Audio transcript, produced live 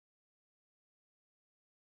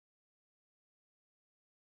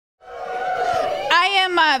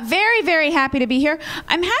very, very happy to be here.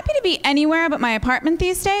 I'm happy to be anywhere but my apartment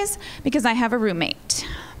these days because I have a roommate.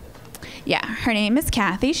 Yeah, her name is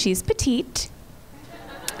Kathy. She's petite.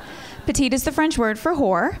 Petite is the French word for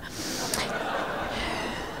whore.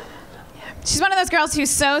 She's one of those girls who's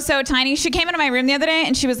so tiny. She came into my room the other day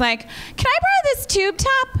and she was like, "Can I borrow this tube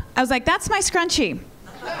top?" I was like, "That's my scrunchie."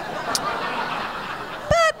 But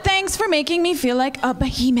thanks for making me feel like a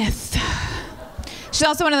behemoth. She's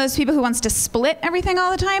also one of those people who wants to split everything all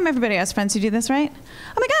the time. Everybody has friends who do this, right?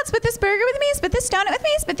 "Oh my God, split this burger with me, split this donut with me,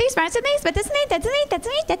 split these fries with me, split this meat, that's meat, that's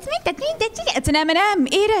meat, that's meat, that's meat, that's meat." It's an M&M,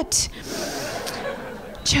 eat it.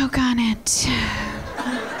 Choke on it.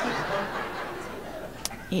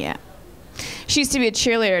 Yeah. She used to be a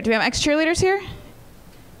cheerleader. Do we have ex-cheerleaders here?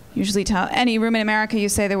 Usually tell any room in America you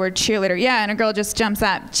say the word cheerleader. Yeah, and a girl just jumps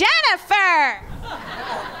up. "Jennifer!"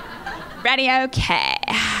 Ready? Okay.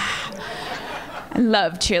 I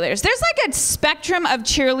love cheerleaders. There's like a spectrum of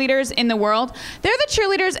cheerleaders in the world. They're the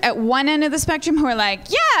cheerleaders at one end of the spectrum who are like,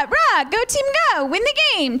 "Yeah, rah, go team go, win the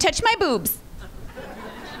game, touch my boobs."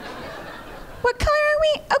 "What color are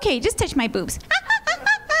we?" "Okay, just touch my boobs."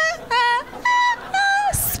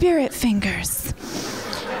 Spirit fingers.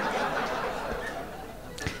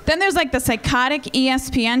 Then there's like the psychotic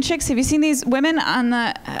ESPN chicks. Have you seen these women on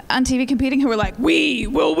TV competing who are like, "We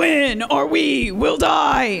will win or we will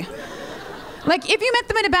die"? Like if you met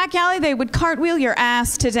them in a back alley, they would cartwheel your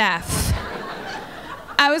ass to death.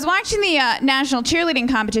 I was watching the national cheerleading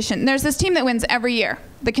competition. There's this team that wins every year,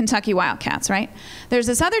 the Kentucky Wildcats, right? There's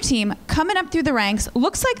this other team coming up through the ranks,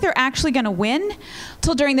 looks like they're actually gonna win,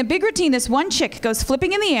 till during the big routine, this one chick goes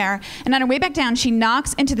flipping in the air, and on her way back down, she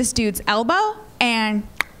knocks into this dude's elbow and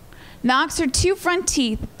knocks her 2 front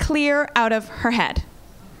teeth clear out of her head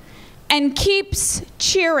and keeps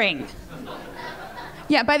cheering.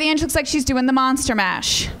 Yeah, by the end, she looks like she's doing the Monster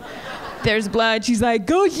Mash. There's blood. She's like,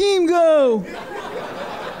 "Go team, go!"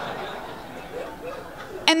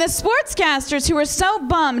 And the sportscasters who are so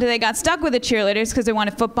bummed they got stuck with the cheerleaders because they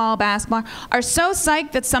wanted football, basketball, are so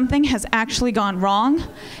psyched that something has actually gone wrong.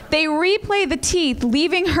 They replay the teeth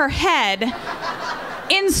leaving her head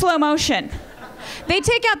in slow motion. They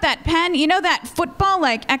take out that pen, you know that football,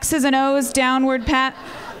 like X's and O's, downward pat?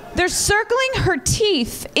 They're circling her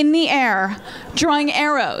teeth in the air, drawing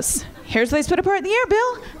arrows. Here's the way it's put apart in the air,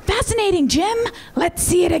 Bill. Fascinating, Jim. Let's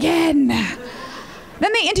see it again.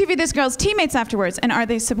 Then they interview this girl's teammates afterwards, and are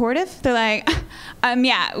they supportive? They're like,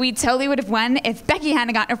 "Yeah, we totally would have won if Becky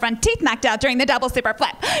hadn't gotten her front teeth knocked out during the double super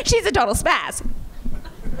flip. She's a total spaz."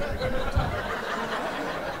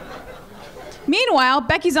 Meanwhile,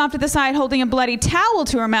 Becky's off to the side holding a bloody towel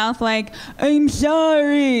to her mouth like, "I'm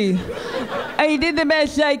sorry. I did the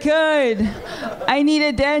best I could. I need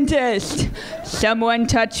a dentist. Someone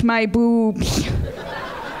touch my boobs."